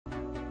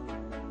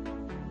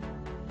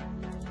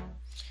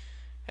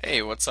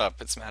Hey, what's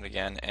up? It's Matt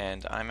again,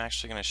 and I'm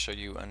actually going to show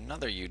you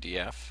another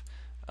UDF.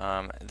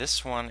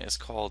 This one is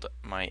called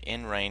my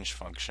in-range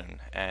function,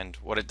 and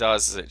what it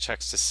does is it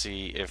checks to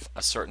see if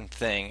a certain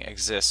thing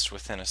exists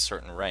within a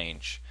certain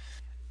range.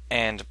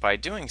 And by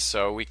doing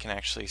so, we can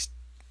actually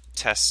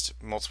test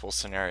multiple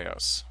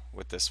scenarios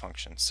with this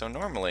function. So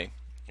normally,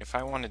 if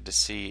I wanted to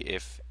see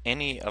if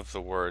any of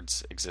the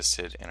words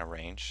existed in a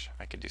range,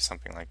 I could do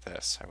something like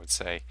this. I would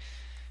say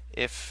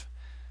if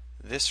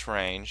this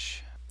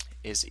range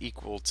is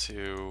equal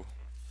to,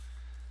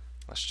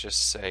 let's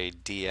just say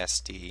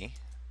DSD.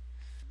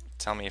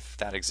 Tell me if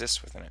that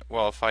exists within it.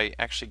 Well, if I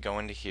actually go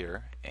into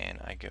here and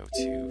I go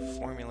to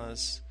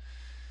formulas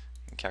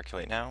and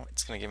calculate now,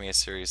 it's going to give me a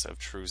series of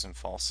trues and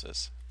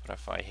falses. But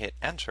if I hit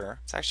enter,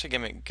 it's actually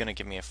going to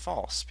give me a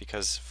false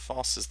because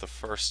false is the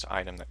first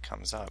item that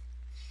comes up.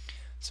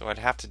 So what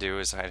I'd have to do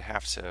is I'd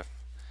have to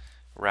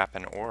wrap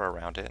an or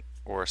around it,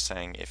 or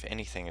saying if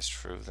anything is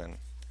true, then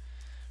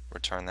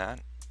return that.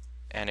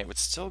 And it would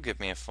still give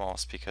me a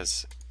false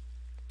because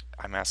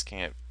I'm asking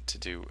it to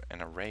do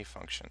an array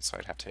function, so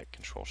I'd have to hit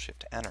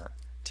Control-Shift-Enter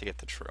to get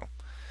the true.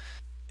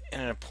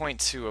 And in a point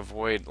to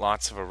avoid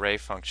lots of array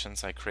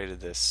functions, I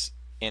created this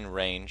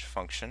in-range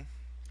function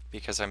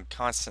because I'm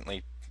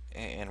constantly,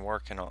 in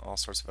work and all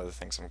sorts of other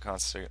things, I'm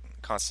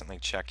constantly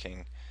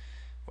checking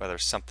whether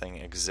something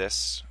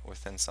exists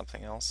within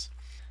something else.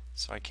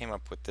 So I came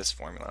up with this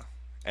formula,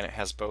 and it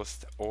has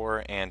both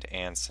or and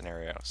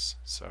scenarios.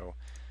 So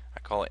I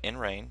call it in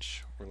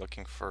range. We're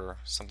looking for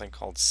something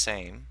called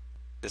same.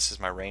 This is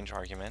my range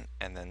argument,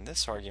 and then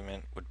this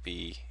argument would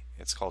be,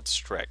 it's called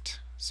strict.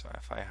 So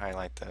if I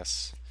highlight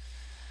this,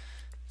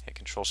 hit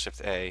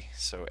Control-Shift-A,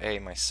 so A,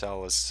 my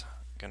cell is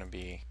going to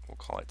be, we'll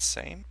call it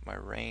same. My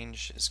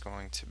range is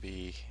going to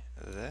be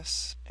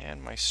this,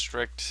 and my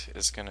strict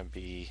is going to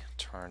be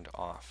turned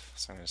off.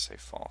 So I'm going to say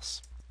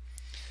false.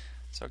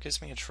 So it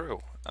gives me a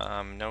true.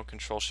 No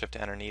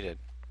Control-Shift-Enter needed.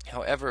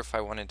 However, if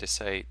I wanted to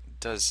say,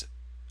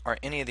 are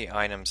any of the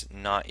items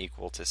not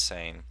equal to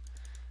same,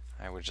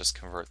 I would just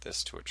convert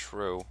this to a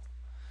true,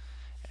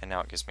 and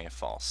now it gives me a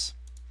false.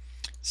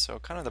 So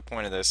kind of the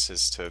point of this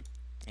is to,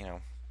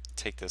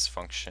 take this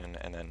function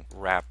and then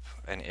wrap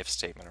an if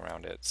statement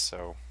around it.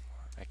 So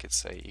I could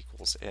say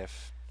equals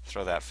if,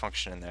 throw that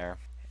function in there,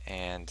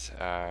 and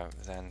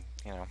then,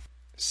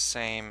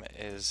 same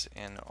is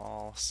in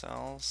all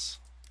cells.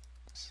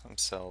 Some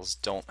cells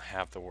don't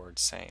have the word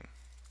same.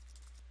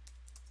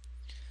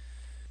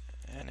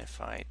 And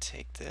if I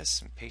take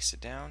this and paste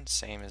it down,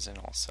 same is in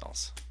all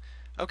cells.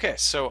 Okay,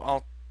 so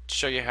I'll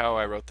show you how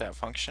I wrote that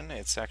function.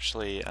 It's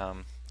actually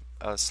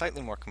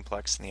slightly more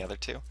complex than the other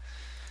two.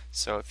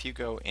 So if you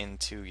go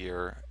into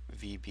your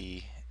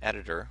VB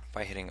editor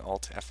by hitting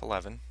Alt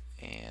F11,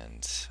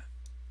 and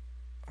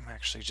I'm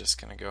actually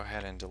just going to go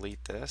ahead and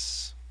delete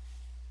this.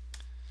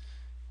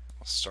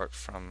 We'll start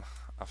from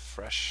a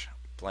fresh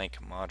blank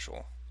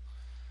module.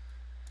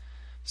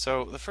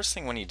 So the first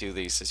thing when you do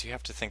these is you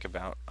have to think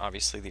about,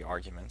 obviously, the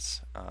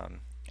arguments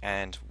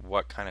and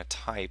what kind of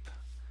type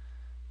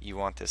you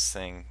want this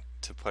thing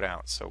to put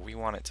out. So we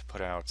want it to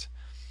put out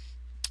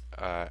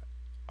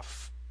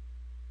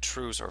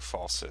trues or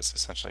falses,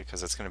 essentially,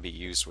 because it's going to be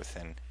used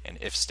within an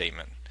if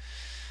statement.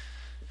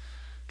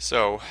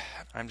 So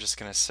I'm just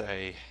going to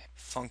say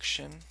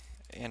function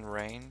in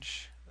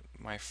range.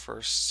 My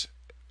first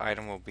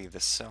item will be the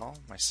cell,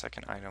 my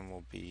second item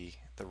will be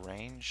the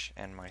range,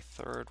 and my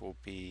third will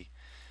be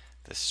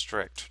the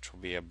strict, which will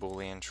be a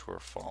boolean true or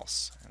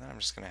false. And then I'm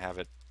just going to have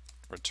it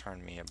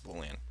return me a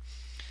boolean.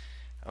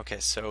 Okay,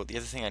 so the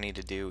other thing I need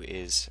to do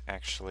is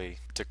actually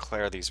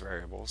declare these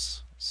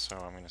variables. So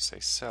I'm going to say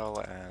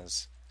cell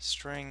as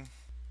string,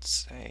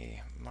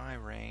 say my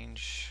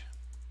range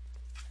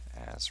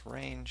as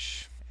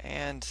range,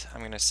 and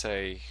I'm going to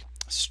say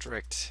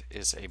strict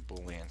is a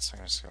boolean. So I'm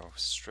going to go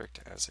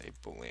strict as a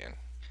boolean.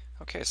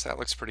 Okay, so that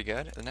looks pretty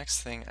good. The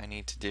next thing I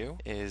need to do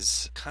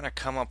is kind of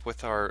come up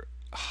with our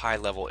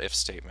high-level if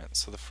statement.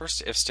 So the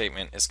first if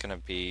statement is going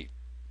to be,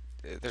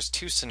 there's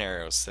two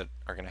scenarios that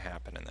are going to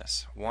happen in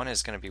this. One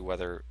is going to be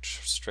whether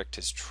strict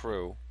is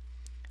true,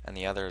 and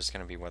the other is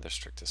going to be whether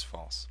strict is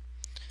false.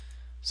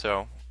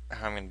 So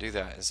how I'm going to do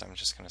that is I'm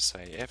just going to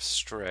say if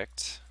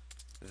strict,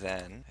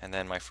 then, and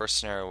then my first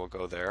scenario will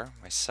go there,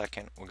 my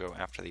second will go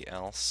after the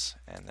else,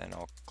 and then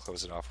I'll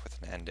close it off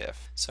with an end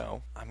if.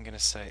 So I'm going to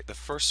say the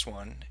first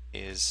one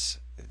is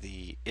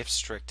the if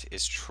strict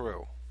is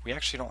true. We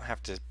actually don't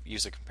have to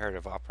use a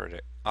comparative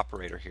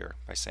operator here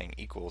by saying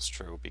equals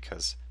true,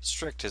 because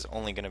strict is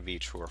only going to be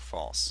true or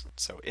false.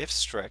 So if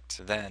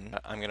strict, then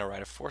I'm going to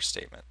write a for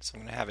statement. So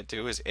I'm going to have it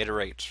do is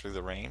iterate through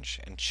the range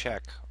and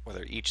check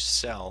whether each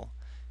cell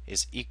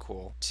is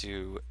equal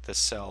to the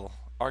cell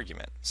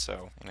argument. So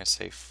I'm going to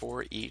say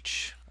for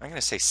each, I'm going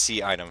to say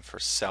C item for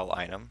cell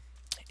item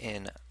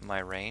in my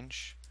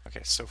range.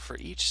 Okay, so for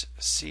each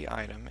C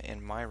item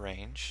in my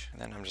range,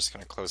 and then I'm just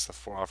going to close the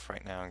for off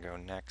right now and go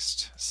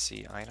next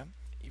C item.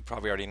 You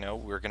probably already know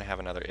we're going to have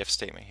another if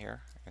statement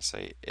here. I'm going to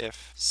say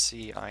if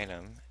C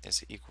item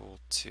is equal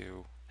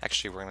to,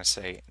 actually we're going to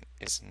say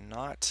is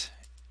not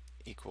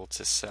equal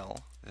to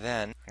cell.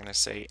 Then I'm going to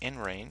say in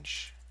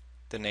range,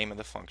 the name of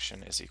the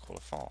function is equal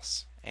to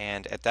false.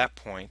 And at that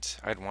point,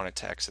 I'd want it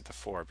to exit the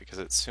for, because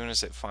as soon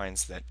as it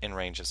finds that in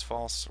range is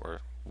false,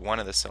 or one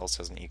of the cells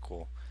doesn't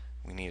equal,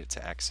 we need it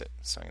to exit.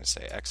 So I'm going to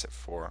say exit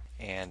for,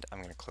 and I'm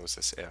going to close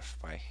this if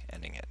by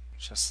ending it,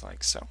 just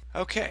like so.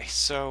 Okay,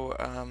 so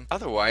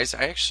otherwise,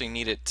 I actually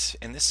need it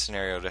in this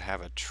scenario to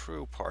have a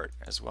true part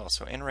as well.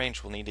 So in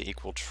range will need to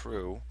equal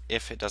true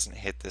if it doesn't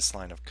hit this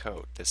line of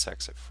code, this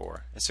exit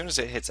for. As soon as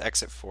it hits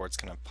exit for, it's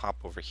going to pop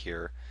over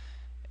here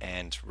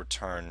and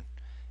return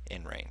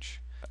in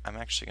range. I'm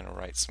actually going to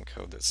write some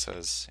code that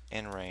says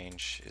in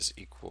range is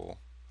equal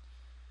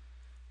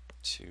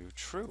to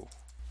true.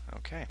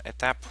 Okay, at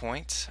that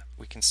point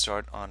we can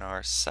start on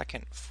our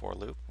second for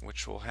loop,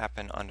 which will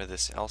happen under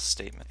this else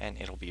statement,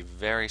 and it'll be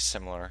very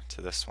similar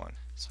to this one.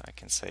 So I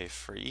can say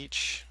for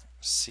each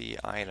C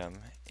item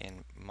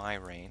in my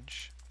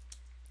range,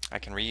 I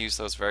can reuse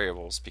those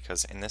variables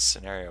because in this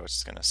scenario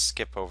it's going to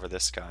skip over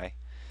this guy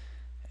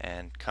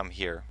and come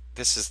here.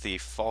 This is the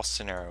false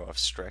scenario of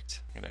strict.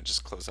 I'm going to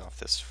just close off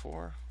this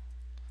for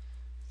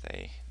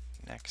the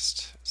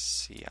next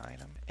C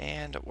item,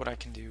 and what I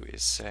can do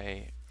is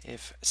say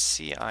if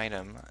C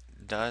item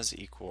does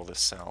equal the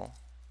cell,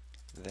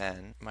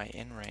 then my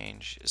in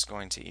range is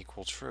going to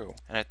equal true.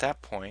 And at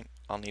that point,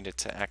 I'll need it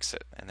to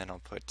exit, and then I'll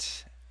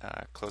put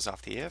close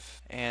off the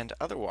if, and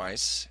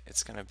otherwise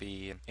it's going to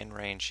be in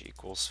range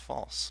equals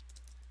false.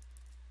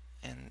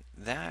 And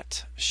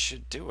that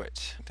should do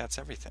it. That's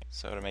everything.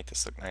 So to make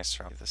this look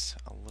nicer, I'll give this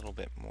a little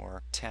bit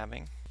more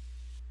tabbing.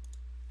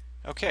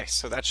 Okay,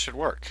 so that should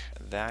work.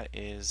 That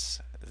is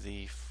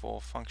the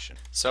full function.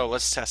 So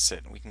let's test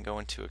it. We can go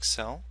into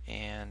Excel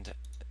and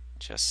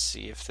just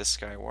see if this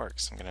guy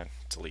works. I'm going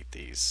to delete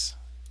these.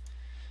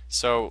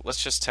 So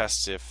let's just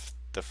test if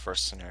the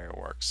first scenario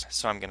works.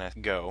 So I'm going to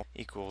go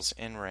equals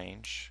in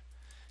range,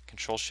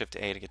 Control Shift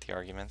A to get the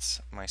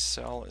arguments. My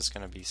cell is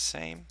going to be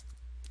same.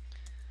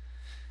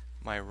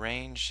 My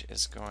range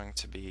is going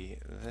to be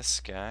this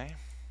guy,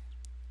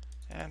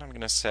 and I'm going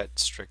to set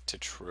strict to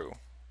true.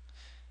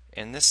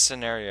 In this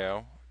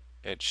scenario,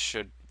 it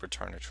should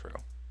return a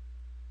true.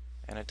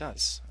 And it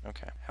does.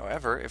 Okay.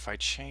 However, if I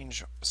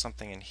change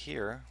something in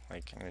here,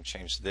 like I'm going to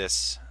change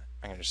this,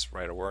 I'm going to just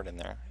write a word in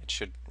there, it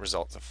should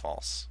result to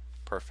false.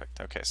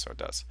 Perfect. Okay, so it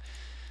does.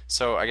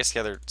 So I guess the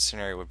other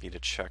scenario would be to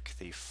check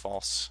the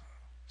false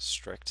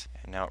strict,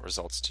 and now it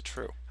results to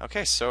true.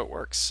 Okay, so it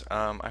works.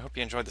 I hope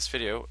you enjoyed this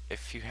video.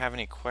 If you have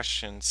any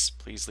questions,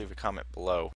 please leave a comment below.